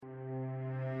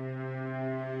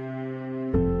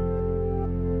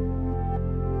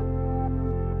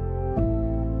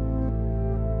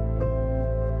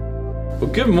Well,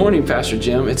 good morning, Pastor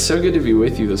Jim. It's so good to be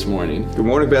with you this morning. Good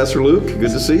morning, Pastor Luke. Good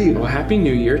to see you. Well, Happy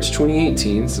New Year. It's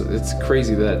 2018, so it's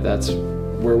crazy that that's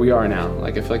where we are now.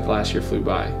 Like, I feel like last year flew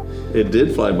by. It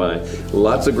did fly by.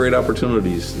 Lots of great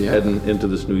opportunities heading into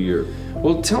this new year.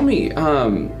 Well, tell me,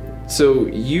 so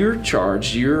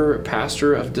you're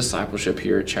pastor of discipleship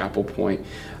here at Chapel Point.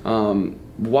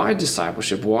 Why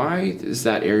discipleship? Why does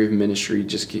that area of ministry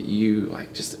just get you,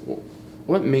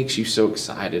 what makes you so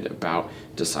excited about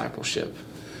discipleship?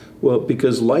 Well,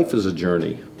 because life is a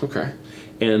journey. Okay.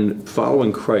 And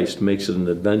following Christ makes it an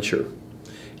adventure.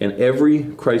 And every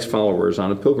Christ follower is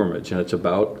on a pilgrimage, and it's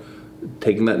about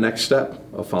taking that next step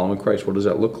of following Christ. What does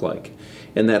that look like?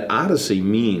 And that odyssey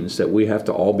means that we have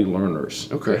to all be learners.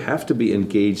 Okay. We have to be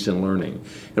engaged in learning.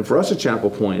 And for us at Chapel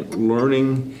Point,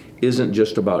 learning isn't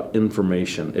just about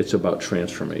information, it's about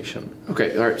transformation.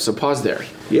 Okay, all right, so pause there.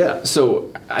 Yeah.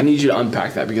 So I need you to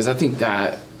unpack that, because I think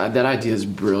that idea is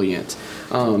brilliant.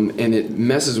 And it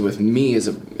messes with me as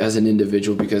an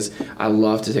individual, because I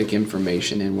love to take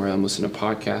information in where I'm listening to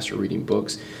podcasts or reading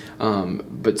books.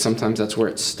 But sometimes that's where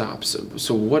it stops.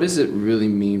 So what does it really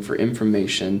mean for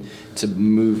information to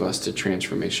move us to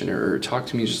transformation? Or talk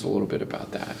to me just a little bit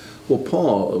about that. Well,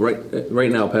 Paul,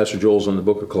 right now, Pastor Joel's in the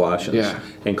book of Colossians. Yeah.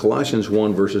 And Colossians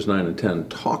 1, verses 9 and 10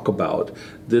 talk about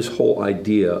this whole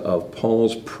idea of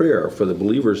Paul's prayer for the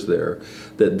believers there,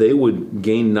 that they would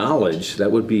gain knowledge,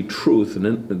 that would be truth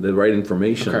and the right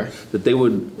information, Okay.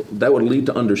 that would lead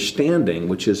to understanding,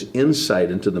 which is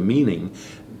insight into the meaning,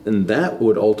 and that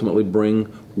would ultimately bring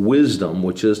wisdom,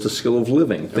 which is the skill of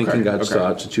living, thinking God's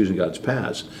thoughts and choosing God's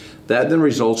paths. That then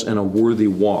results in a worthy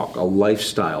walk, a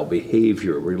lifestyle,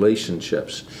 behavior,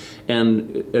 relationships.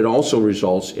 And it also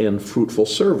results in fruitful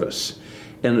service.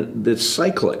 And it's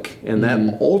cyclic, and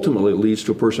that ultimately leads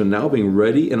to a person now being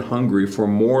ready and hungry for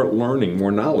more learning,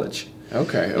 more knowledge.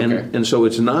 Okay. And so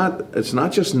it's not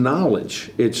just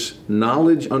knowledge. It's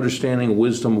knowledge, understanding,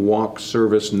 wisdom, walk,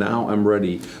 service. Now I'm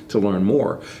ready to learn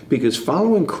more. Because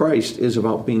following Christ is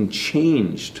about being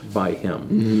changed by Him.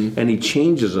 Mm-hmm. And He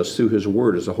changes us through His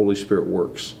Word as the Holy Spirit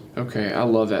works. Okay, I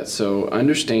love that. So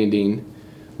understanding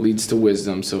leads to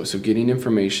wisdom. So getting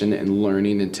information and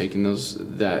learning and taking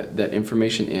that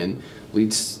information in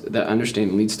that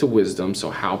understanding leads to wisdom.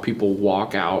 So how people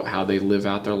walk out, how they live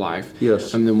out their life.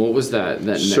 Yes. And then what was that?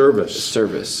 Service.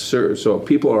 Service. So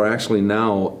people are actually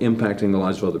now impacting the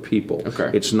lives of other people.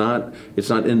 Okay. It's not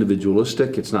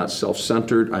individualistic. It's not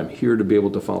self-centered. I'm here to be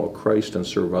able to follow Christ and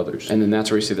serve others. And then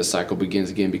that's where you see the cycle begins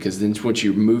again, because then once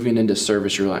you're moving into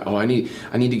service, you're like, oh, I need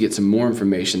to get some more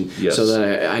information. Yes. So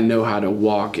that I know how to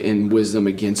walk in wisdom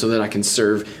again, so that I can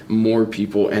serve more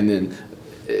people. And then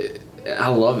I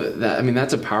love it.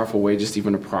 That's a powerful way just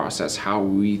even to process how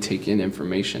we take in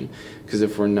information. Because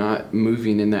if we're not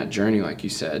moving in that journey, like you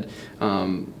said,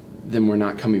 then we're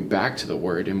not coming back to the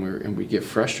Word, and we get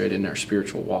frustrated in our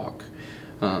spiritual walk.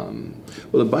 Well,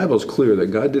 the Bible is clear that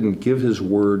God didn't give His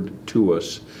Word to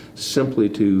us simply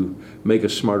to make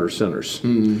us smarter sinners.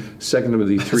 2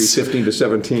 Timothy 3, 15 to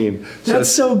 17.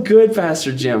 That's so good,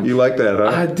 Pastor Jim. You like that, huh?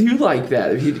 I do like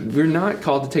that. We're not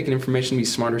called to take in information to be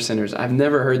smarter sinners. I've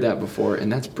never heard that before,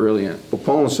 and that's brilliant. Well,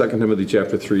 Paul in 2 Timothy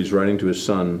chapter 3 is writing to his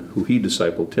son, who he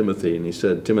discipled, Timothy, and he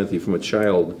said, Timothy, from a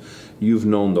child, you've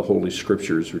known the Holy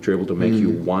Scriptures, which are able to make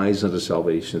you wise unto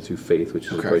salvation through faith, which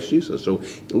is in Christ Jesus. So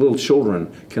little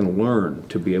children can learn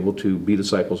to be able to be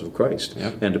disciples of Christ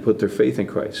and to put their faith in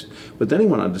Christ. But then he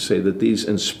went on to say that these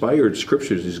inspired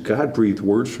Scriptures, these God-breathed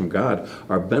words from God,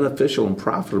 are beneficial and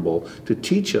profitable to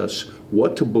teach us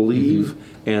what to believe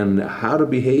and how to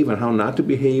behave and how not to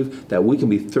behave, that we can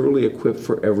be thoroughly equipped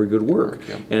for every good work.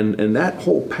 And that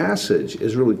whole passage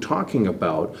is really talking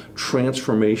about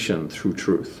transformation through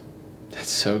truth. That's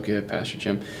so good, Pastor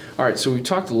Jim. All right, so we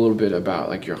talked a little bit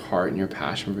about your heart and your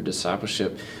passion for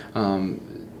discipleship.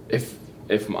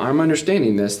 If I'm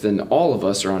understanding this, then all of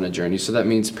us are on a journey. So that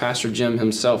means Pastor Jim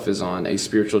himself is on a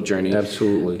spiritual journey.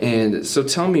 Absolutely. And so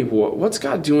tell me, what's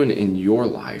God doing in your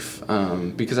life?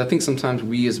 Because I think sometimes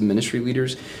we as ministry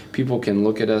leaders, people can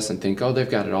look at us and think, oh, they've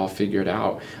got it all figured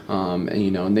out,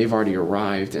 and they've already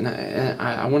arrived. And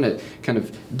I want to kind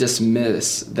of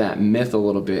dismiss that myth a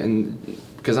little bit, and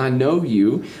because I know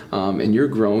you, and you're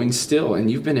growing still, and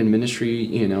you've been in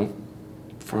ministry,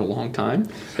 for a long time.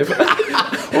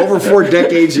 Over 4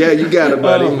 decades, yeah, you got it,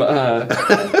 buddy.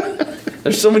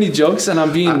 There's so many jokes, and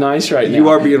I'm being nice right now. You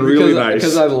are being really nice.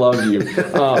 Because I love you.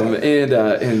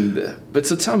 But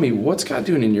so tell me, what's God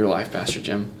doing in your life, Pastor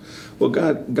Jim? Well,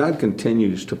 God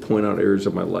continues to point out areas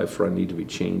of my life where I need to be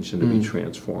changed and to be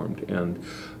transformed. And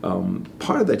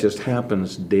part of that just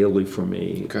happens daily for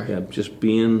me. Okay. Just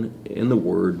being in the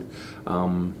Word,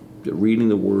 reading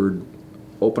the Word,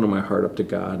 opening my heart up to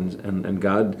God and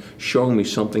God showing me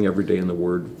something every day in the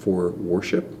Word for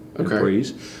worship and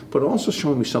praise, but also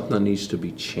showing me something that needs to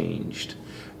be changed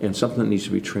and something that needs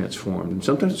to be transformed. And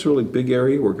sometimes it's a really big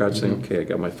area where God's saying, okay, I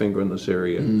got my finger in this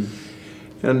area.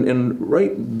 And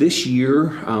right this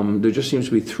year, there just seems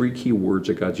to be three key words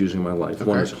that God's using in my life.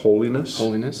 One is holiness.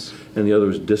 Holiness. And the other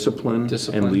is discipline.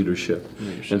 And leadership.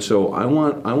 And so I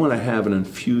want to have an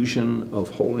infusion of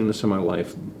holiness in my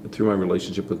life through my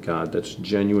relationship with God that's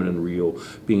genuine and real,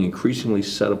 being increasingly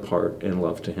set apart in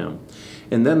love to Him.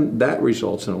 And then that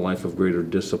results in a life of greater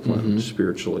discipline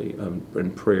spiritually,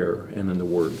 in prayer and in the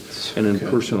Word and in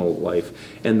personal life.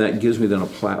 And that gives me then a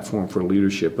platform for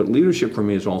leadership. But leadership for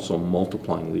me is also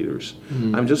multiplying leaders.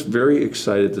 I'm just very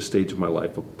excited at the stage of my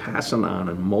life of passing on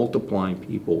and multiplying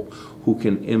people who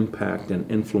can impact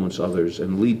and influence others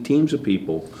and lead teams of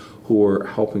people who are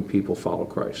helping people follow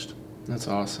Christ. That's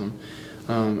awesome.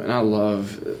 And I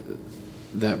love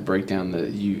that breakdown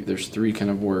that there's three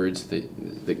kind of words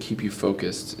that keep you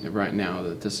focused right now,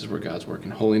 that this is where God's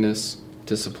working: holiness,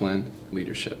 discipline,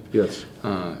 leadership. Yes.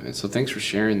 And so thanks for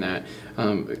sharing that.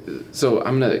 So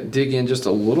I'm going to dig in just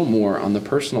a little more on the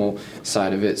personal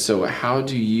side of it. So how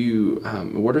do you,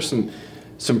 what are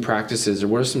some practices, or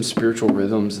what are some spiritual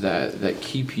rhythms that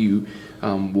keep you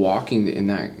walking in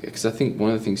that? Because I think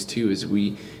one of the things too is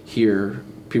we hear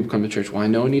people come to church, well, I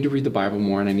know I need to read the Bible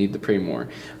more and I need to pray more.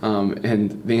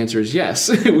 And the answer is yes,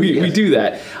 we do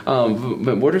that.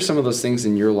 But what are some of those things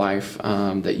in your life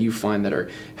that you find that are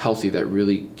healthy, that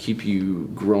really keep you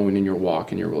growing in your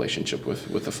walk and your relationship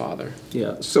with the Father?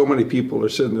 Yeah, so many people are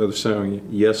sitting there saying,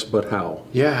 yes, but how?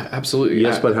 Yeah, absolutely.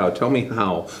 Yes, but how? Tell me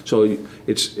how. So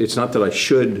it's not that I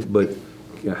should, but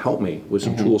help me with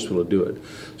some tools to be able to do it.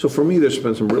 So for me, there's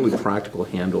been some really practical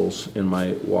handles in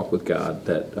my walk with God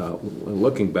that,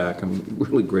 looking back, I'm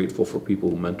really grateful for people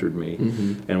who mentored me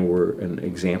and were an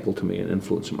example to me and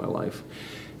influence in my life.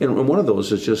 And one of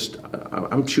those is just,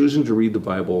 I'm choosing to read the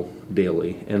Bible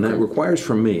daily, and that requires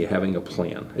from me having a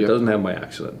plan. It doesn't happen by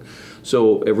accident.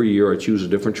 So every year I choose a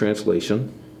different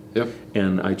translation,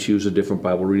 and I choose a different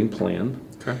Bible reading plan.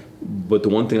 But the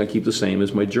one thing I keep the same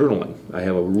is my journaling. I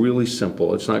have a really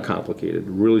simple, it's not complicated,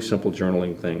 really simple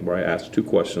journaling thing where I ask two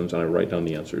questions and I write down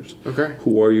the answers.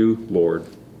 Who are you, Lord?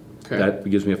 That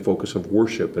gives me a focus of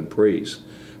worship and praise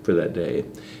for that day.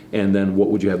 And then what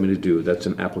would you have me to do? That's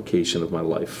an application of my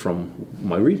life from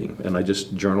my reading. And I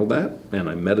just journal that and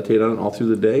I meditate on it all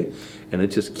through the day, and it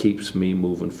just keeps me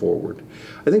moving forward.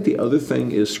 I think the other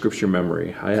thing is scripture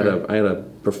memory. I had a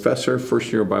professor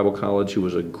first year of Bible college who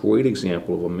was a great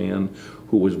example of a man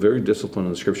who was very disciplined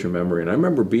in scripture memory. And I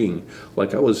remember being,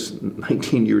 like, I was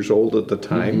 19 years old at the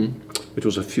time, which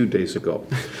was a few days ago.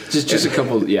 just a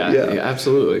couple, yeah,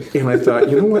 absolutely. And I thought,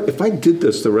 you know what, if I did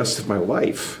this the rest of my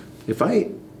life, if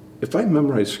I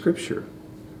memorized scripture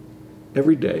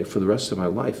every day for the rest of my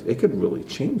life, it could really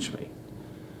change me.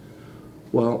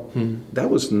 Well, that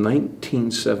was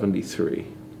 1973,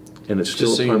 and it's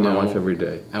still a part of my life every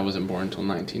day. I wasn't born until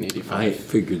 1985. I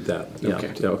figured that.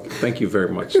 Yeah. Thank you very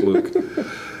much, Luke.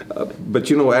 But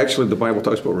you know, actually, the Bible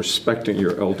talks about respecting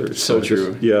your elders. So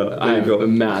true. I have a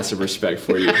massive respect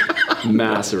for you.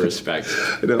 Massive respect.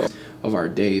 I know. Of our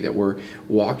day, that we're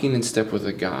walking in step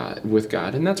with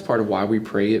God, and that's part of why we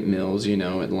pray at meals,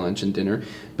 at lunch and dinner.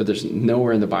 But there's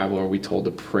nowhere in the Bible are we told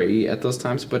to pray at those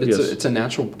times. But it's a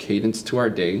natural cadence to our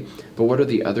day. But what are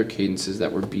the other cadences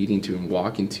that we're beating to and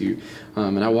walking to?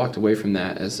 And I walked away from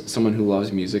that as someone who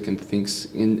loves music and thinks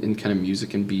in kind of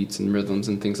music and beats and rhythms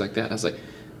and things like that. I was like,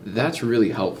 that's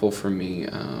really helpful for me.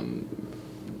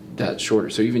 That shorter.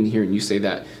 So even hearing you say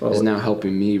that is now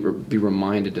helping me be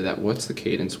reminded of that. What's the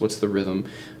cadence? What's the rhythm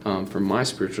for my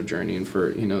spiritual journey, and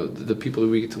for the people that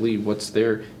we get to lead? What's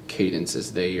their cadence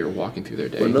as they are walking through their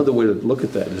day? Well, another way to look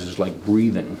at that is like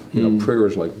breathing. Prayer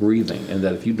is like breathing, and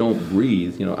that if you don't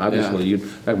breathe, obviously you're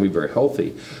not going to be very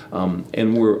healthy.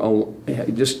 And we're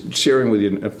just sharing with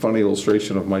you a funny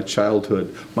illustration of my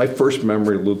childhood. My first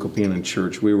memory, Luke, of being in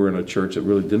church. We were in a church that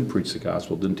really didn't preach the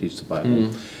gospel, didn't teach the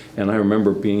Bible. And I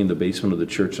remember being in the basement of the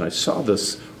church, and I saw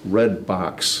this red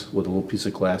box with a little piece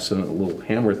of glass in it, a little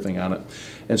hammer thing on it.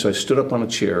 And so I stood up on a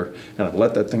chair, and I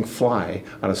let that thing fly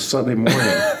on a Sunday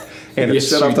morning. And it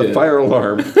set off the fire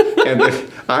alarm.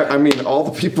 And I mean, all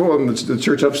the people in the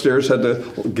church upstairs had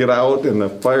to get out, and the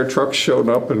fire truck showed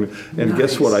up. And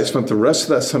guess what? I spent the rest of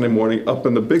that Sunday morning up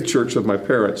in the big church with my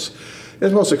parents. It's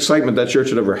the most excitement that church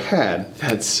had ever had.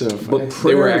 That's so funny. But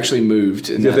prayer, they were actually moved.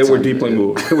 They were deeply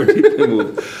moved. They were deeply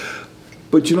moved.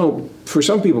 But for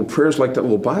some people, prayer is like that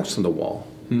little box on the wall.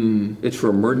 It's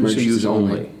for emergency use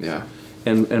only. Yeah.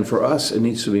 And for us, it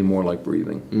needs to be more like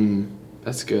breathing.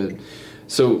 That's good.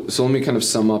 So let me kind of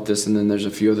sum up this, and then there's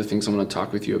a few other things I want to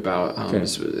talk with you about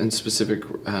in specific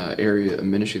area of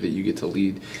ministry that you get to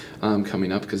lead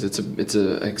coming up, because it's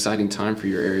a exciting time for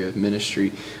your area of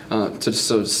ministry.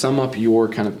 So sum up your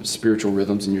kind of spiritual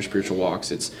rhythms and your spiritual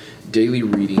walks. It's daily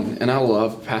reading, and I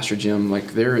love Pastor Jim.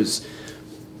 Like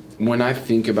when I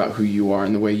think about who you are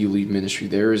and the way you lead ministry,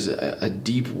 there is a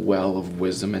deep well of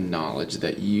wisdom and knowledge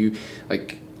that you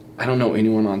like. I don't know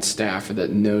anyone on staff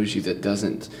that knows you that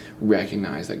doesn't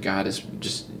recognize that God is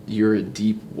just, you're a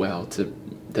deep well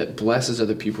that blesses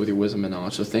other people with your wisdom and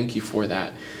knowledge. So thank you for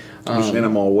that. You're saying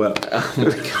I'm all wet. Oh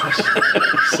my gosh,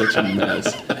 such a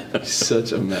mess,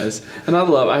 such a mess. And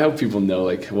I hope people know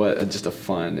like what just a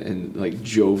fun and like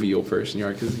jovial person you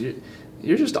are, because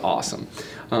you're just awesome.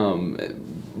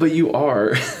 But you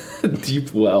are a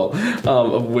deep well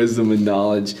of wisdom and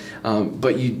knowledge,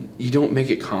 but you don't make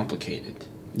it complicated.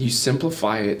 You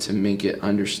simplify it to make it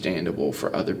understandable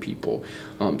for other people.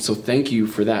 So thank you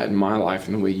for that in my life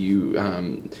and the way you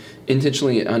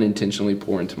intentionally and unintentionally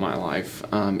pour into my life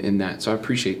in that. So I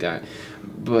appreciate that.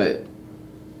 But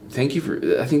thank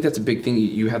you I think that's a big thing.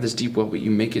 You have this deep well, but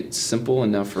you make it simple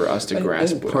enough for us to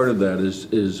grasp. Part of that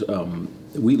is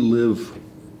we live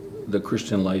the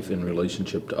Christian life in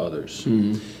relationship to others.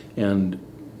 Mm-hmm. And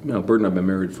Bert and I have been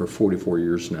married for 44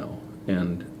 years now.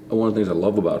 And one of the things I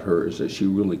love about her is that she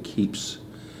really keeps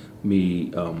me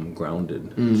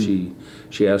grounded. Mm.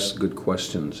 She asks good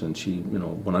questions, and she,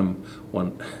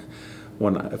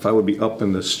 if I would be up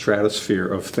in the stratosphere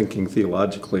of thinking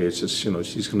theologically, it's just,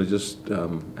 she's going to just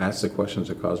ask the questions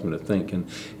that cause me to think,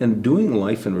 and doing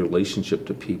life in relationship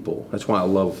to people. That's why I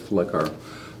love like our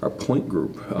point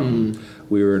group.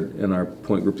 We were in our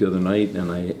point group the other night,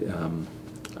 and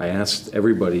I asked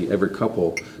every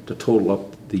couple to total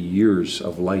up the years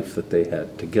of life that they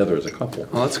had together as a couple.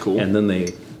 Oh, that's cool. And then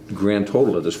they grand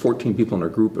total it. There's 14 people in our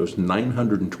group. It was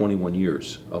 921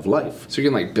 years of life. So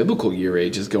you're getting like biblical year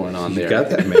ages going on there. You got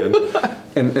that, man.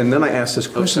 and then I asked this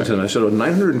question to them. I said,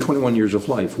 921 years of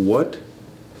life, what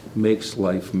makes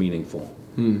life meaningful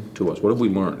to us? What have we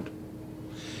learned?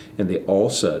 And they all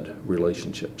said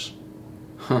relationships.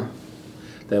 Huh.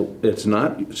 That it's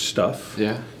not stuff.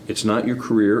 Yeah. It's not your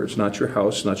career. It's not your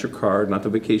house. It's not your car. Not the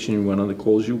vacation you went on. The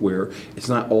clothes you wear. It's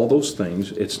not all those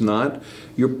things. It's not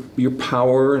your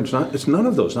power. It's none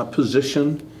of those. Not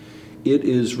position. It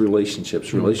is relationships.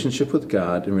 Mm-hmm. Relationship with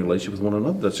God and relationship with one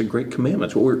another. That's a great commandment.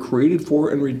 That's what we're created for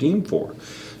and redeemed for.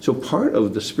 So part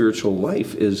of the spiritual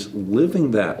life is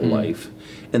living that life,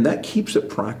 and that keeps it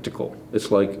practical.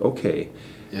 It's like, okay,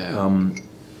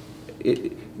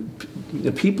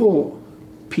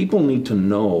 people need to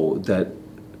know that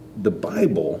the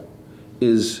Bible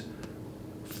is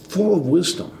full of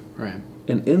wisdom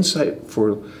and insight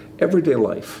for everyday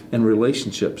life and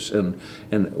relationships and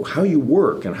how you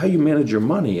work and how you manage your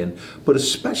money, but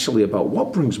especially about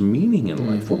what brings meaning in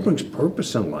life, what brings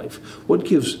purpose in life, what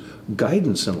gives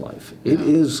guidance in life. It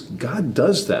is, God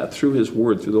does that through His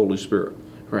Word, through the Holy Spirit.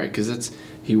 Right, because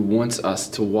He wants us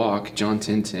to walk, John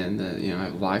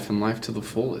 10:10, life and life to the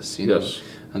fullest. Yes.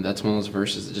 And that's one of those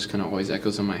verses that just kind of always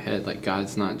echoes in my head. Like,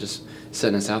 God's not just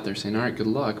setting us out there saying, all right, good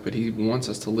luck, but He wants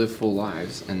us to live full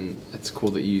lives. And it's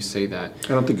cool that you say that. I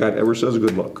don't think God ever says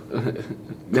good luck.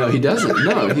 No, He doesn't.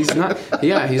 No, He's not.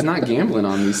 Yeah, He's not gambling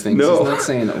on these things. No. He's not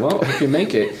saying, well, I can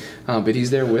make it. But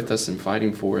He's there with us and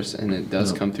fighting for us. And it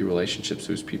does come through relationships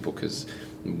with His people, because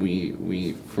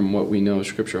we from what we know of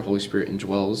Scripture, Holy Spirit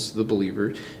indwells the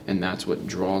believer, and that's what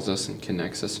draws us and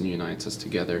connects us and unites us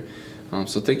together.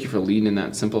 So thank you for leading in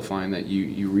that, simplifying that.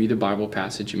 You read a Bible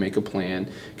passage, you make a plan.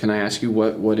 Can I ask you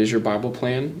what is your Bible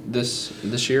plan this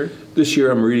year? This year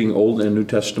I'm reading Old and New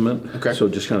Testament. Okay. So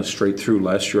just kind of straight through.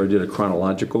 Last year I did a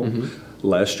chronological. Mm-hmm.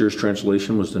 Last year's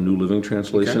translation was the New Living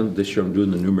Translation. Okay. This year I'm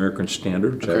doing the New American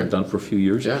Standard, which I haven't done for a few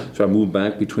years. Yeah. So I moved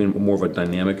back between more of a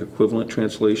dynamic equivalent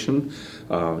translation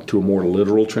to a more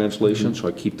literal translation, so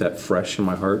I keep that fresh in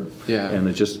my heart. Yeah. And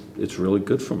it's really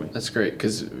good for me. That's great,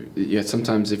 because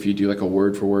sometimes if you do like a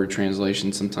word-for-word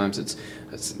translation, sometimes it's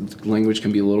language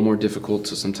can be a little more difficult,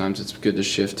 so sometimes it's good to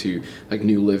shift to like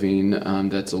New Living,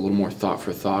 that's a little more thought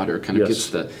for thought, or kind of gets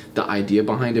the idea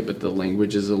behind it, but the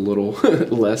language is a little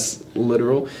less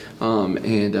literal,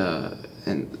 and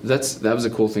that was a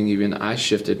cool thing. Even I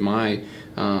shifted my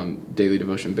daily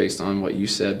devotion based on what you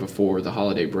said before the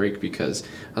holiday break, because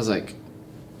I was like,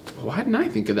 why didn't I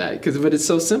think of that? But it's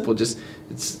so simple.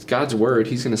 It's God's Word.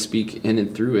 He's going to speak in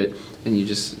and through it, and you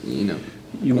just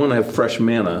you want to have fresh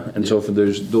manna, and so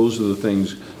those are the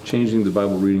things: changing the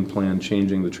Bible reading plan,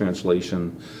 changing the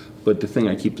translation, But the thing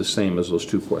I keep the same is those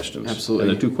 2 questions. Absolutely.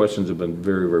 And the 2 questions have been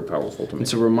very, very powerful to me. And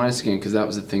so remind us again, because that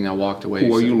was the thing I walked away.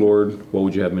 Who are you, Lord? What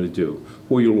would you have me to do?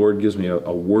 Who are you, Lord? Gives me a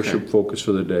worship focus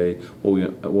for the day.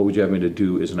 What would you have me to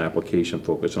do is an application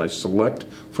focus. And I select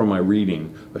from my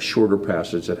reading a shorter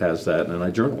passage that has that, and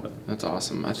I journal it. That's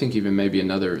awesome. I think even maybe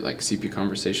another like CP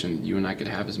conversation you and I could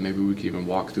have is maybe we could even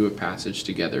walk through a passage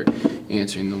together,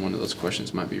 answering one of those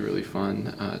questions might be really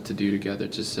fun to do together,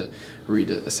 just to read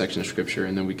a section of scripture,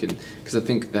 and then we can, because I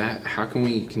think that how can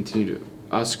we continue to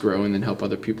us grow and then help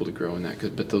other people to grow in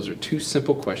that? But those are 2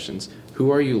 simple questions.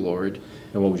 Who are you, Lord?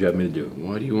 And what would you have me to do?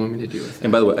 What do you want me to do with that?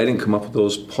 And by the way, I didn't come up with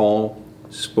those. Paul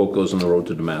spoke those on the road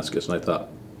to Damascus, and I thought,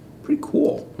 pretty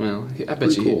cool. Well, I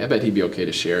bet he'd be okay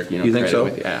to share. You think so?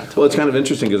 With you. Yeah, totally. Well, it's kind of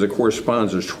interesting because it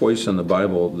corresponds. There's twice in the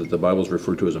Bible that the Bible is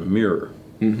referred to as a mirror.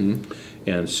 Mm-hmm.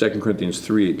 And 2 Corinthians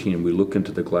 3:18, we look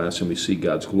into the glass and we see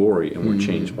God's glory, and we're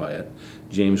changed by it.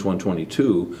 James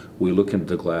 1:22, we look into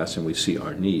the glass and we see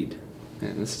our need.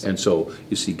 And so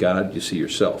you see God, you see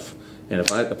yourself. And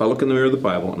if I look in the mirror of the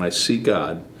Bible and I see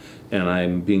God, and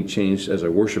I'm being changed as I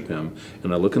worship Him,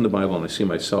 and I look in the Bible and I see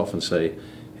myself and say,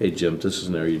 hey, Jim, this is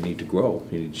an area you need to grow,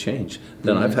 you need to change,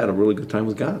 then I've had a really good time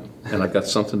with God. And I've got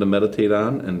something to meditate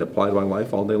on and apply to my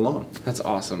life all day long. That's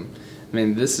awesome. I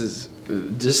mean, this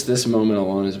moment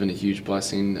alone has been a huge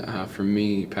blessing for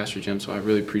me, Pastor Jim, so I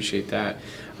really appreciate that.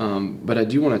 But I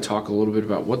do want to talk a little bit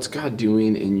about what's God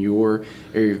doing in your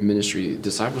area of ministry,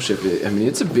 discipleship. I mean,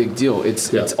 it's a big deal.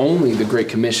 It's only the Great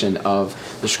Commission of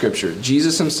the Scripture.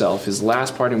 Jesus Himself, His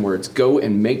last parting words, go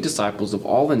and make disciples of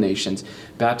all the nations,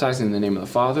 baptizing in the name of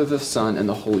the Father, the Son, and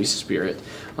the Holy Spirit.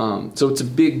 So it's a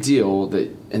big deal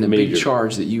and a big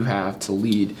charge that you have to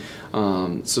lead.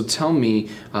 So tell me,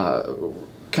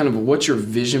 kind of what's your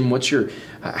vision?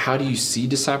 How do you see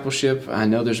discipleship? I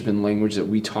know there's been language that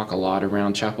we talk a lot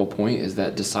around Chapel Point, is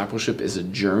that discipleship is a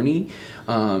journey.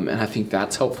 And I think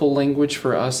that's helpful language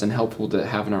for us and helpful to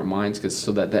have in our minds,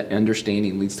 so that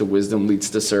understanding leads to wisdom, leads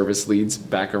to service, leads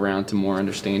back around to more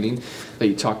understanding that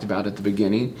you talked about at the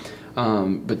beginning.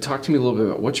 But talk to me a little bit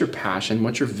about what's your passion,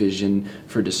 what's your vision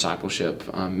for discipleship,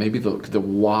 maybe the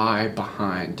why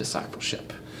behind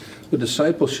discipleship. Well,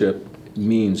 discipleship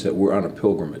means that we're on a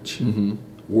pilgrimage. Mm-hmm.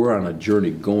 We're on a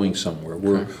journey going somewhere.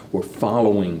 We're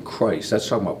following Christ. That's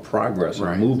talking about progress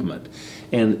and movement.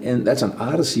 And that's an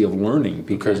odyssey of learning,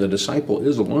 because a disciple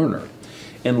is a learner.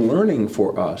 And learning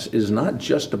for us is not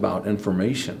just about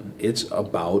information. It's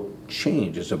about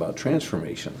change. It's about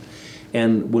transformation.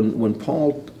 And when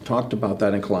Paul talked about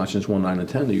that in Colossians 1:9 and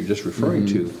 10 that you're just referring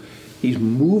to, he's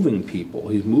moving people.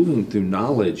 He's moving through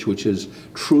knowledge, which is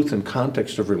truth and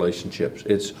context of relationships.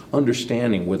 It's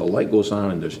understanding where the light goes on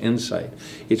and there's insight.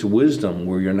 It's wisdom,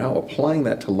 where you're now applying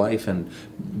that to life and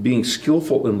being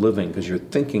skillful in living because you're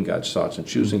thinking God's thoughts and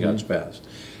choosing God's paths.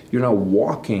 You're now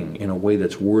walking in a way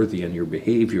that's worthy in your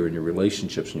behavior and your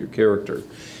relationships and your character.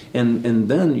 And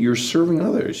then you're serving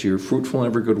others. You're fruitful in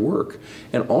every good work.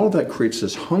 And all of that creates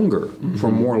this hunger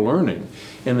for more learning.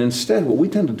 And instead, what we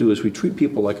tend to do is we treat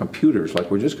people like computers,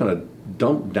 like we're just going to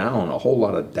dump down a whole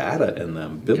lot of data in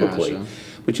them biblically. Gotcha.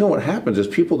 But you know what happens is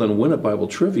people then win at Bible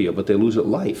trivia, but they lose at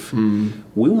life.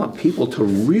 We want people to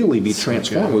really be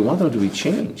transformed. We want them to be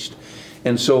changed.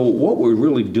 And so what we're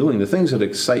really doing, the things that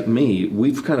excite me,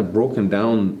 we've kind of broken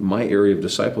down my area of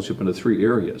discipleship into 3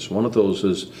 areas. One of those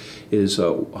is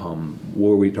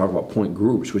where we talk about point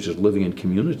groups, which is living in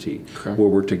community, where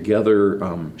we're together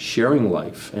sharing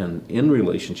life and in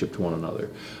relationship to one another,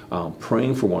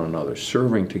 praying for one another,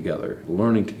 serving together,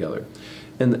 learning together.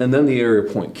 And then the area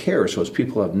of point care. So as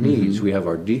people have needs, we have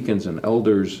our deacons and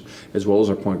elders, as well as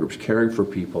our point groups, caring for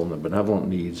people and the benevolent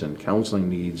needs and counseling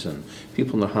needs and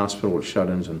people in the hospital or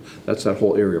shut-ins, and that's that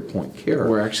whole area of point care.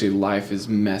 Where actually life is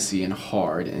messy and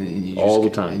hard, and you all the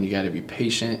time. And you got to be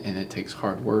patient, and it takes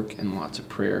hard work and lots of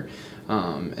prayer.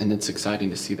 And it's exciting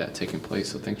to see that taking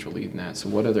place, so thanks for leading that. So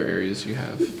what other areas do you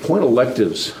have? Point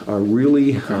electives are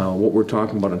really what we're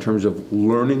talking about in terms of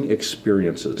learning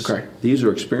experiences. These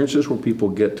are experiences where people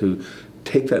get to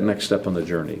take that next step on the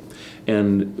journey.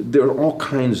 And there are all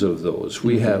kinds of those.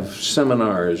 We have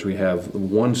seminars, we have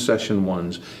one-session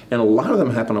ones, and a lot of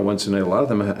them happen on Wednesday night, a lot of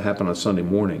them happen on Sunday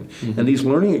morning. And these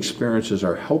learning experiences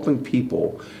are helping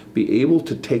people be able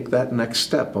to take that next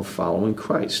step of following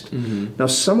Christ. Now,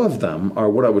 some of them are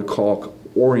what I would call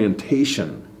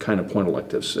orientation kind of point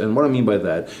electives. And what I mean by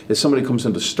that is somebody comes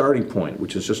into Starting Point,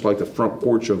 which is just like the front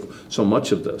porch of so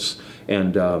much of this.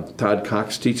 And Todd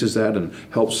Cox teaches that and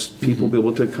helps people be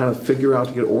able to kind of figure out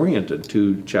to get oriented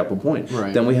to Chapel Point.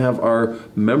 Then we have our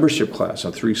membership class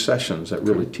on 3 sessions that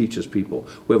really teaches people.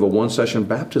 We have a 1-session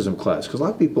baptism class, because a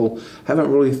lot of people haven't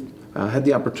really had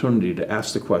the opportunity to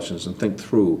ask the questions and think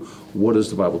through, what does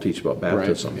the Bible teach about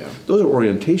baptism? Right, yeah. Those are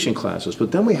orientation classes,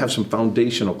 but then we have some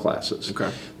foundational classes.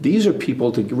 Okay. These are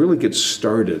people to really get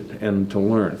started and to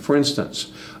learn. For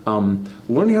instance,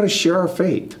 learning how to share our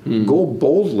faith. Go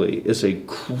Boldly is a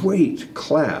great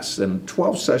class and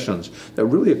 12 sessions that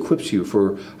really equips you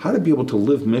for how to be able to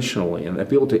live missionally and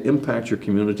be able to impact your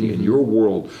community and your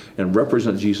world and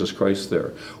represent Jesus Christ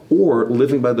there. Or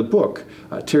Living by the Book.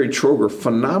 Terry Troger,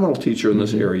 phenomenal teacher in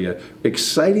this area,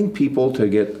 exciting people to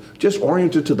get just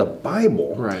oriented to the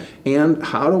Bible. Right. And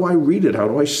how do I read it? How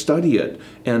do I study it?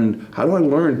 And how do I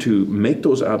learn to make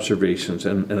those observations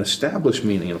and establish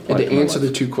meaning and apply and it to my answer life?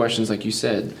 the two questions, like you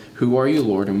said, who are you,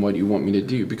 Lord, and what do you want me to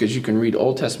do? Because you can read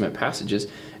Old Testament passages,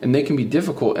 and they can be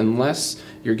difficult unless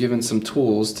you're given some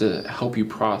tools to help you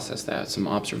process that, some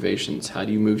observations. How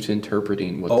do you move to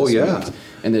interpreting what this means?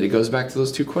 And then it goes back to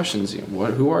those two questions.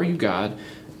 Who are you, God,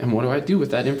 and what do I do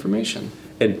with that information?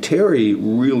 And Terry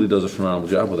really does a phenomenal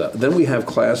job with that. Then we have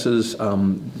classes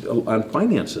on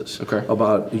finances,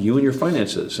 about you and your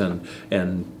finances.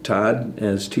 And Todd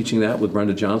is teaching that with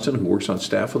Brenda Johnson, who works on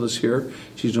staff with us here.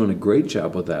 She's doing a great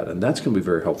job with that, and that's going to be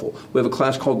very helpful. We have a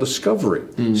class called Discovery.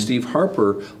 Steve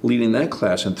Harper leading that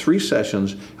class in 3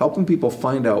 sessions, helping people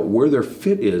find out where their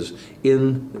fit is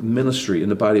in ministry, in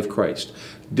the body of Christ.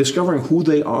 Discovering who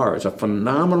they are is a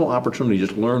phenomenal opportunity to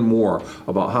just learn more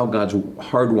about how God's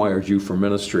hardwired you for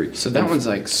ministry. So that one's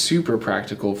like super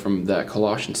practical from that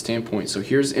Colossian standpoint. So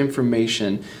here's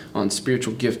information on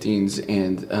spiritual giftings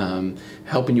and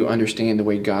helping you understand the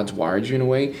way God's wired you in a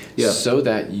way, so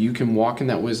that you can walk in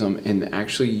that wisdom and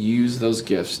actually use those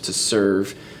gifts to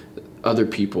serve other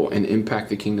people and impact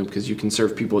the kingdom, because you can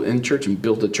serve people in church and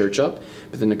build the church up,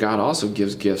 but then God also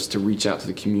gives gifts to reach out to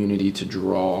the community to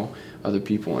draw other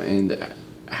people. And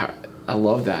I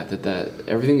love that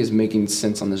everything is making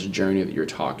sense on this journey that you're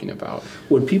talking about.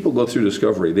 When people go through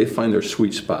Discovery, they find their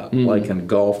sweet spot, like in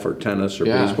golf or tennis or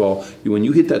baseball. When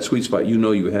you hit that sweet spot, you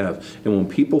know you have. And when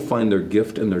people find their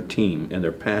gift and their team and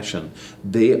their passion,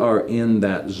 they are in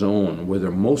that zone where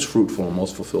they're most fruitful and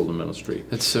most fulfilled in ministry.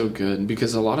 That's so good,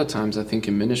 because a lot of times I think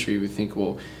in ministry we think,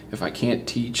 well, if I can't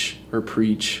teach or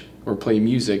preach or play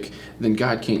music, then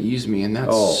God can't use me. And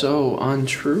that's so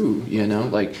untrue,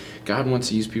 Like, God wants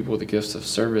to use people with the gifts of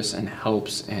service and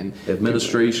helps and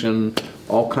administration,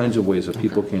 all kinds of ways that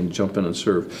people can jump in and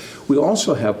serve. We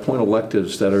also have point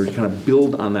electives that are kind of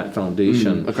build on that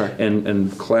foundation,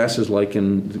 and classes like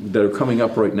that are coming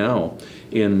up right now.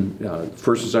 In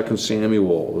 1st and 2nd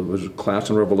Samuel, there was a class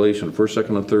in Revelation, 1st,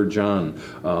 2nd, and 3rd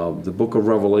John, the book of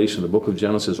Revelation, the book of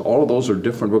Genesis. All of those are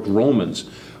different books. Romans,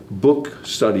 book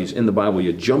studies in the Bible.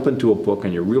 You jump into a book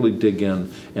and you really dig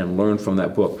in and learn from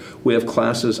that book. We have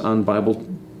classes on Bible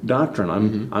doctrine.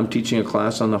 I'm teaching a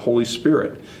class on the Holy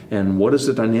Spirit, and what is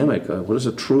the dynamic, what is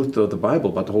the truth of the Bible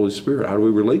about the Holy Spirit? How do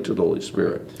we relate to the Holy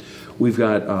Spirit? We've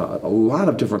got a lot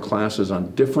of different classes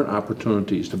on different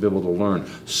opportunities to be able to learn.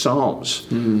 Psalms.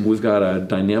 We've got a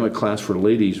dynamic class for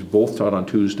ladies, both taught on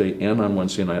Tuesday and on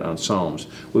Wednesday night on Psalms.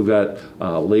 We've got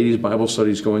ladies' Bible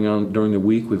studies going on during the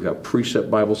week. We've got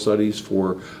precept Bible studies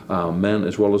for men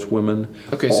as well as women.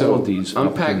 Okay, all so of these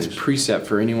unpack precept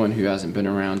for anyone who hasn't been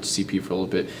around CP for a little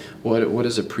bit. What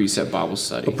is a precept Bible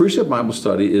study? A precept Bible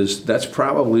study that's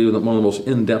probably one of the most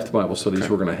in-depth Bible studies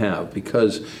we're going to have,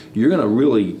 because you're going to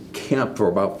really camp for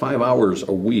about 5 hours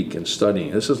a week in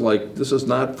studying. This is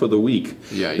not for the weak.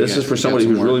 This is for somebody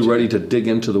who's really ready to dig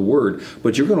into the Word.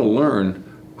 But you're going to learn,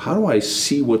 how do I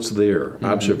see what's there?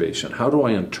 Observation. How do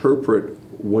I interpret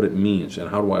what it means, and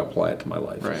how do I apply it to my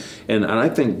life? And I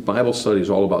think Bible study is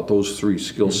all about those 3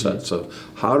 skill sets of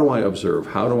how do I observe,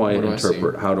 how do I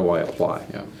interpret, how do I apply?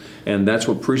 And that's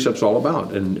what precept's all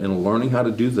about, and learning how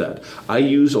to do that. I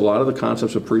use a lot of the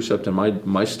concepts of precept in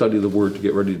my study of the Word to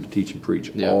get ready to teach and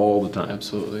preach all the time.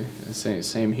 Absolutely.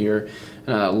 Same here.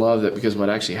 And I love that, because what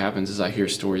actually happens is I hear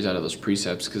stories out of those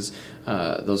precepts, because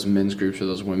those men's groups or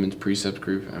those women's precept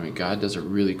group, God does a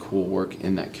really cool work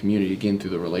in that community, again,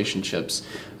 through the relationships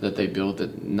that they build,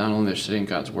 that not only they're studying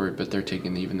God's Word, but they're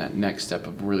taking even that next step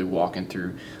of really walking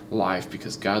through life,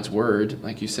 because God's Word,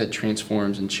 like you said,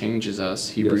 transforms and changes us.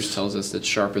 Hebrews tells us that's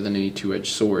sharper than any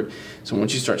two-edged sword. So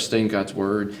once you start studying God's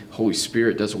Word, Holy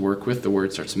Spirit does work with the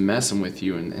Word, starts messing with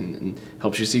you and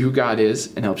helps you see who God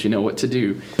is and helps you know what to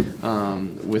do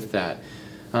with that.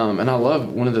 And I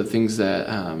love one of the things that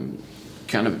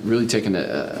kind of really taking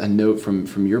a note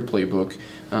from your playbook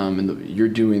and you're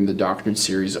doing the doctrine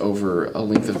series over a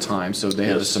length of time. So they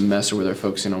have a semester where they're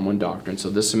focusing on one doctrine. So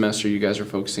this semester you guys are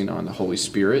focusing on the Holy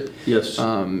Spirit. Yes.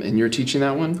 And you're teaching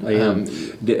that one? I am.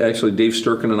 Actually, Dave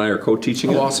Sturkin and I are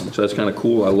co-teaching it. Awesome. So that's kind of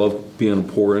cool. I love being a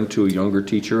pour into a younger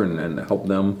teacher and help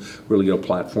them really get a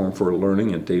platform for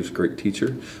learning, and Dave's a great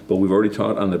teacher. But we've already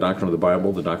taught on the doctrine of the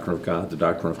Bible, the doctrine of God, the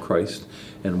doctrine of Christ.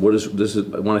 And what is this? Is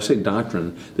when I say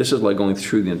doctrine, this is like going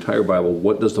through the entire Bible.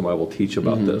 What does the Bible teach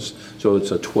about this? So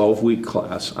it's a 12-week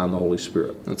class on the Holy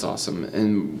Spirit. That's awesome.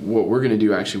 And what we're going to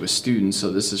do actually with students,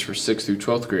 so this is for 6th through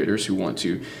 12th graders who want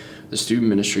to, the student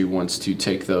ministry wants to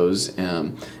take those,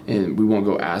 and we won't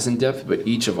go as in depth, but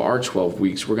each of our 12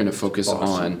 weeks, we're going to focus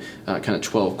on kind of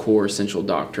 12 core essential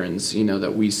doctrines,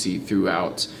 that we see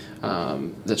throughout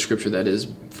that Scripture that is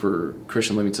for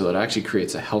Christian living, so it actually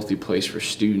creates a healthy place for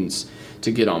students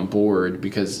to get on board,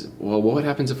 because, well, what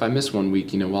happens if I miss one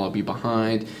week? Will I be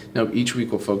behind? No, each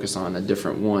week we'll focus on a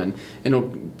different one, and they'll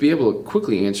be able to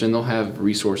quickly answer, and they'll have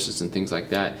resources and things like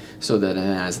that, so that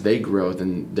as they grow,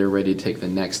 then they're ready to take the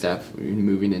next step,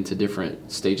 moving into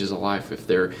different stages of life. If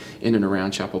they're in and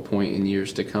around Chapel Point in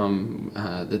years to come,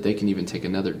 that they can even take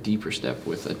another deeper step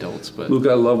with adults. But Luke,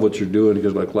 I love what you're doing,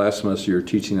 because like last semester you're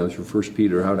teaching us from 1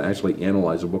 Peter how to actually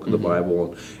analyze a book of the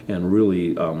Bible and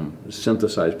really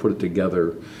synthesize, put it together,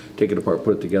 take it apart,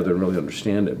 put it together, and really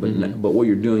understand it. But what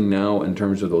you're doing now in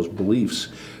terms of those beliefs,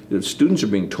 the students are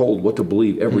being told what to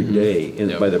believe every day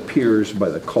by their peers, by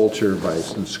the culture,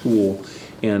 in school.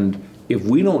 And if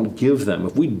we don't give them,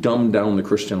 if we dumb down the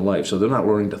Christian life so they're not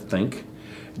learning to think,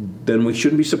 then we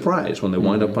shouldn't be surprised when they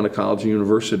wind up on a college or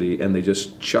university and they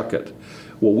just chuck it.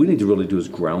 What we need to really do is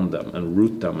ground them and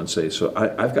root them and say, so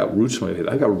I've got roots in my faith.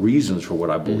 I've got reasons for what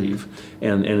I believe.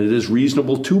 And it is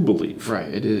reasonable to believe. Right.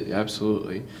 It is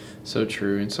absolutely so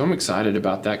true. And so I'm excited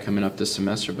about that coming up this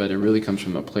semester, but it really comes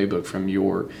from a playbook from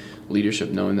your leadership,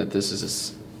 knowing that this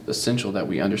is essential that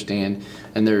we understand.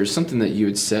 And there's something that you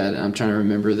had said, I'm trying to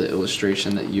remember the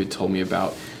illustration that you had told me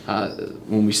about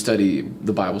when we study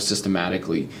the Bible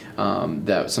systematically,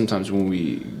 that sometimes when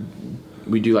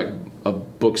we do like a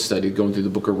book study, going through the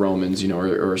book of Romans,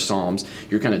 or Psalms,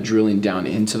 you're kind of drilling down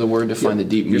into the Word to find the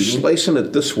deep meaning. You're slicing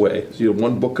it this way,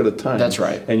 one book at a time. That's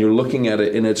right. And you're looking at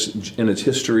it in its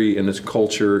history, in its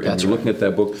culture, and you're looking at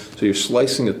that book. So you're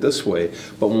slicing it this way.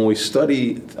 But when we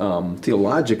study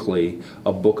theologically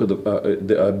a book of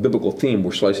a biblical theme,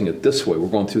 we're slicing it this way. We're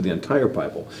going through the entire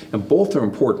Bible, and both are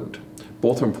important.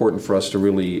 Both are important for us to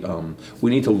really, we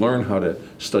need to learn how to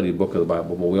study a book of the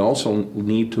Bible, but we also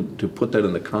need to put that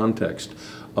in the context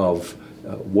of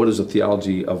what is the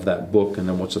theology of that book, and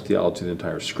then what's the theology of the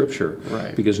entire Scripture.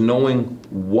 Right. Because knowing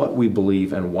what we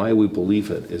believe and why we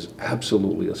believe it is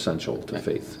absolutely essential to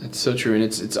faith. It's so true, and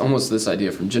it's almost this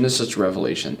idea from Genesis to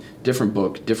Revelation, different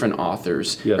book, different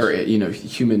authors, or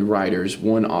human writers,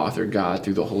 one author, God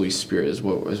through the Holy Spirit is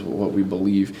what we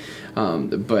believe.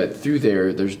 But through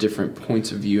there's different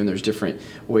points of view, and there's different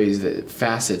ways,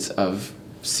 facets of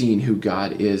seeing who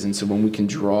God is. And so when we can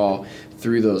draw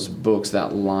through those books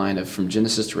that line of from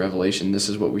Genesis to Revelation, this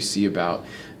is what we see about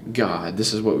God,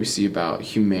 this is what we see about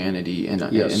humanity and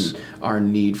our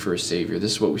need for a Savior,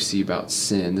 this is what we see about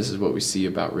sin, this is what we see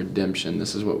about redemption,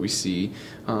 this is what we see,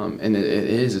 and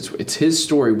it's His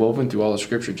story woven through all of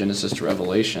Scripture, Genesis to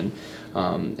Revelation,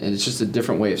 and it's just a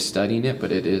different way of studying it,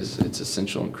 but it's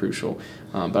essential and crucial.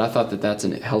 But I thought that's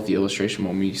a healthy illustration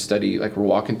when we study, like we're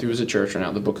walking through as a church right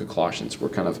now, the book of Colossians. We're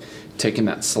kind of taking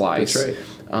that slice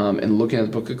and looking at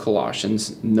the book of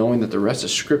Colossians, knowing that the rest of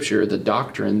Scripture, the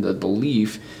doctrine, the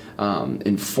belief,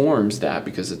 informs that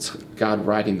because it's God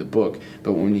writing the book.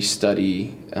 But when we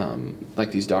study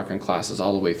like these doctrine classes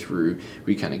all the way through,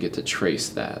 we kind of get to trace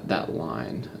that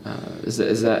line. Is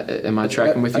that am I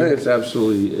tracking with you? I think it's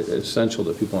absolutely essential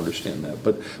that people understand that.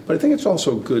 But I think it's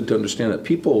also good to understand that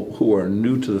people who are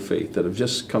new to the faith, that have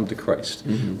just come to Christ,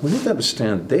 we need to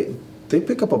understand they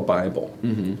pick up a Bible,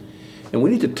 and we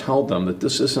need to tell them that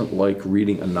this isn't like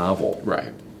reading a novel,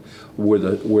 right? Where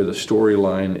the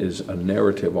storyline is a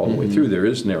narrative all the way through. There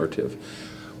is narrative.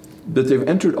 But they've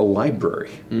entered a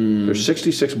library. There's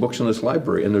 66 books in this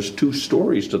library, and there's 2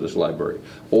 stories to this library,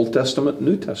 Old Testament,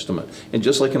 New Testament. And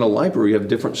just like in a library, you have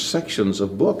different sections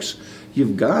of books.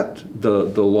 You've got the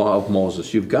law of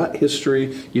Moses, you've got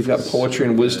history, you've got poetry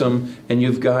and wisdom, and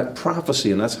you've got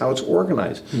prophecy, and that's how it's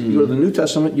organized. You go to the New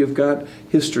Testament, you've got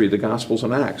history, the Gospels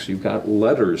and Acts. You've got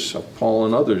letters of Paul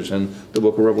and others, and the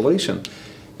book of Revelation.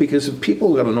 Because if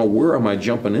people got to know, where am I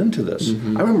jumping into this?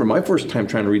 I remember my first time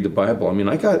trying to read the Bible. I mean,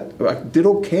 I did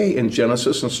okay in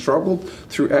Genesis and struggled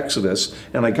through Exodus,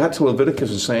 and I got to Leviticus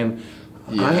and saying,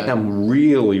 I am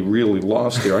really, really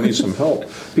lost here. I need some help.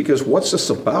 Because what's this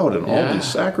about and all these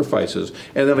sacrifices?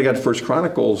 And then I got First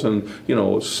Chronicles and,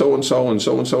 so-and-so and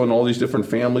so-and-so and all these different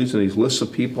families and these lists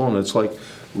of people. And it's like,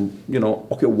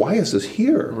 okay, why is this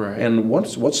here? Right. And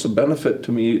what's the benefit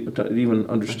to me to even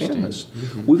understand this?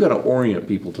 Mm-hmm. We've got to orient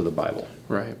people to the Bible.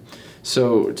 Right.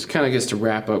 So it kind of gets to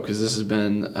wrap up, because this has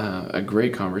been a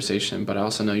great conversation, but I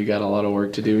also know you got a lot of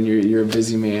work to do, and you're a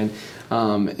busy man.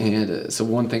 So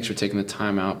one, thanks for taking the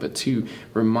time out, but two,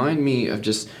 remind me of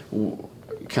just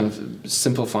kind of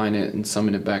simplifying it and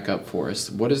summing it back up for us.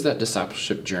 What is that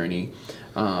discipleship journey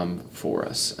for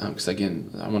us? Because again,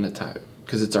 I want to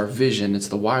because it's our vision, it's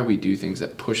the why we do things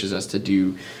that pushes us to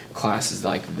do classes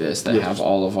like this that have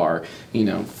all of our, 1st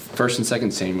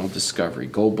and 2nd Samuel, discovery,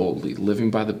 go boldly, living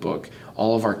by the book,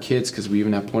 all of our kids, because we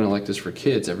even have Point Electus for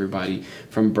kids, everybody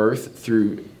from birth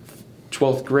through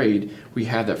 12th grade, we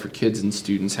have that for kids and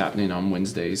students happening on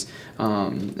Wednesdays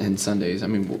and Sundays. I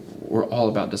mean, we're all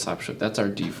about discipleship. That's our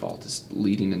default, is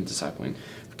leading and discipling.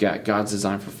 We've got God's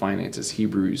design for finances,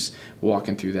 Hebrews,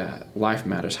 walking through that. Life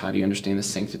Matters, how do you understand the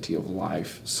sanctity of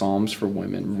life? Psalms for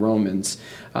women, Romans,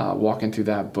 walking through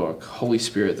that book. Holy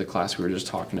Spirit, the class we were just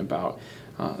talking about.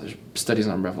 There's studies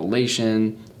on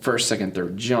Revelation, 1st, 2nd,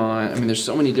 3rd John. I mean, there's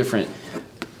so many different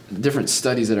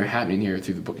studies that are happening here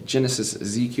through the book of Genesis,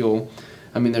 Ezekiel.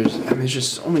 There's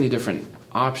just so many different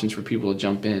options for people to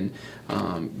jump in.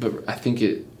 But I think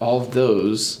all of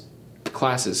those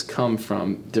classes come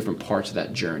from different parts of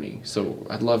that journey. So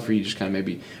I'd love for you to just kind of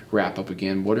maybe wrap up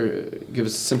again.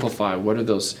 Simplify, what are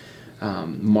those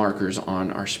markers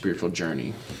on our spiritual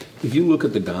journey? If you look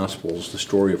at the Gospels, the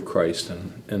story of Christ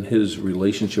and his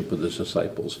relationship with his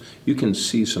disciples, you can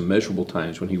see some measurable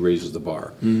times when he raises the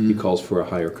bar. Mm-hmm. He calls for a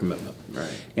higher commitment.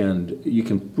 Right. And you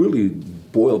can really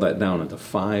boil that down into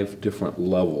 5 different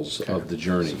levels of the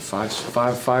journey. So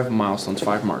five milestones,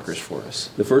 5 markers for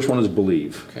us. The first one is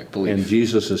believe. Okay, believe. And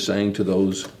Jesus is saying to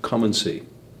those, come and see.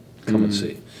 Come and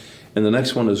see. And the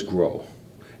next one is grow.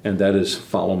 And that is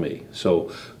follow me.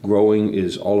 So growing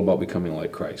is all about becoming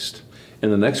like Christ.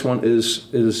 And the next one is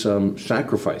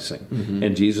sacrificing. Mm-hmm.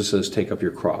 And Jesus says, take up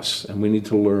your cross. And we need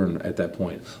to learn at that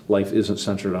point. Life isn't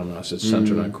centered on us. It's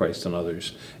centered on Christ and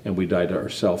others. And we die to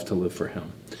ourselves to live for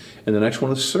him. And the next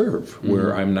one is serve,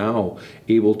 where I'm now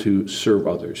able to serve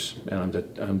others. And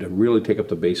I'm to really take up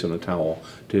the base and the towel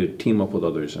to team up with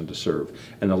others and to serve.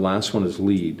 And the last one is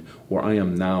lead, where I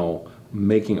am now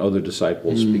making other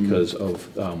disciples because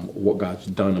of what God's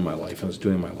done in my life and is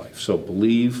doing in my life. So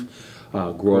believe,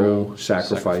 grow,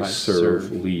 sacrifice,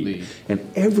 serve, lead.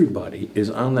 And everybody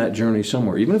is on that journey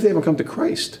somewhere. Even if they haven't come to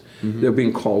Christ, they're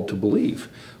being called to believe.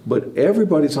 But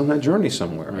everybody's on that journey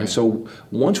somewhere. Right. And so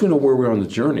once we know where we're on the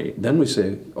journey, then we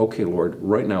say, okay, Lord,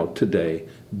 right now, today,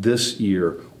 this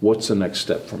year, what's the next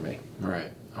step for me? Right.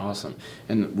 Awesome.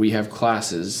 And we have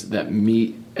classes that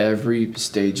meet every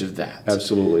stage of that.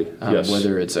 Absolutely. Yes.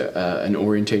 Whether it's an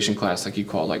orientation class like you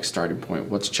call, like Starting Point,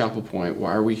 what's Chapel Point,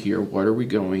 why are we here, what are we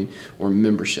going, or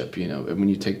membership, when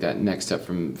you take that next step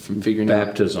from figuring out.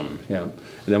 Baptism, yeah. And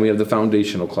then we have the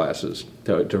foundational classes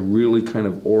to really kind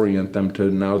of orient them to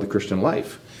now the Christian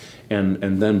life.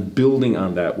 And then building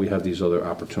on that, we have these other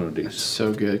opportunities. That's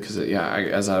so good, because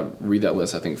as I read that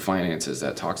list, I think finances,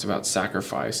 that talks about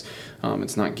sacrifice.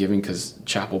 It's not giving because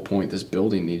Chapel Point, this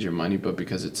building, needs your money, but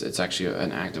because it's actually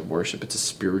an act of worship. It's a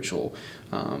spiritual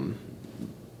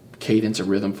cadence, a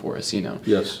rhythm for us.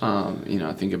 Yes.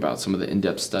 I think about some of the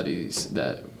in-depth studies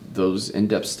that those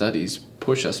in-depth studies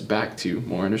push us back to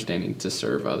more understanding to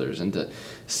serve others and to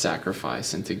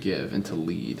sacrifice and to give and to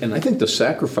lead. And I think the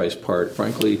sacrifice part,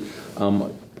 frankly,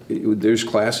 there's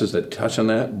classes that touch on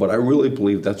that, but I really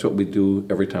believe that's what we do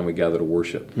every time we gather to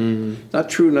worship. Mm-hmm. Not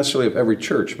true necessarily of every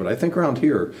church, but I think around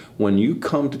here, when you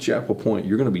come to Chapel Point,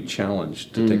 you're going to be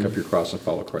challenged to take up your cross and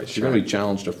follow Christ. You're going to be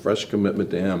challenged to fresh commitment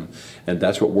to him, and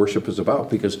that's what worship is about,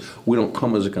 because we don't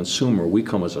come as a consumer, we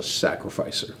come as a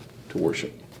sacrificer to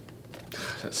worship.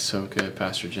 That's so good,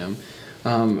 Pastor Jim.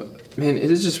 Man, it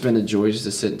has just been a joy just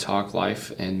to sit and talk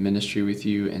life and ministry with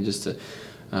you and just to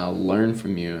learn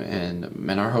from you.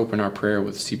 And our hope and our prayer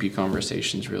with CP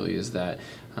Conversations really is that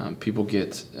people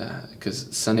get,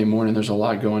 because Sunday morning there's a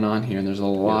lot going on here and there's a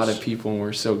lot of people, and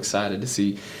we're so excited to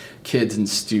see kids and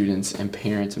students and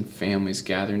parents and families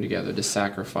gathering together to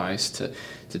sacrifice, to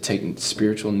take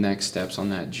spiritual next steps on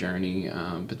that journey.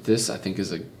 But this, I think,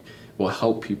 will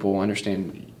help people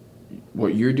understand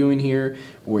what you're doing here,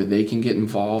 where they can get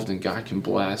involved and God can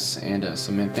bless. And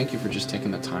so, man, thank you for just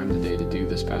taking the time today to do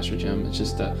this, Pastor Jim. It's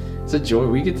just it's a joy.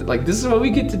 We get to, this is what we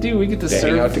get to do. We get to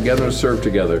serve. Hang out together and serve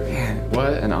together. Man,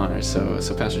 what an honor. So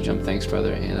Pastor Jim, thanks,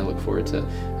 brother. And I look forward to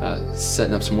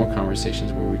setting up some more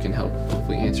conversations where we can help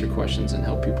hopefully answer questions and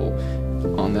help people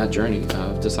on that journey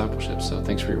of discipleship. So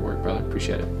thanks for your work, brother.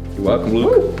 Appreciate it. You're welcome,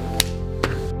 Luke.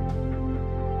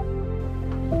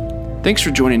 Thanks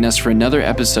for joining us for another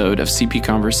episode of CP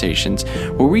Conversations,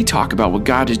 where we talk about what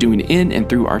God is doing in and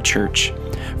through our church.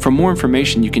 For more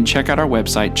information, you can check out our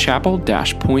website,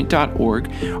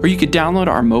 chapel-point.org, or you could download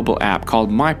our mobile app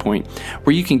called MyPoint,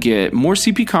 where you can get more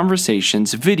CP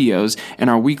Conversations, videos,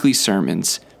 and our weekly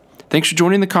sermons. Thanks for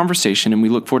joining the conversation, and we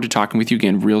look forward to talking with you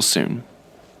again real soon.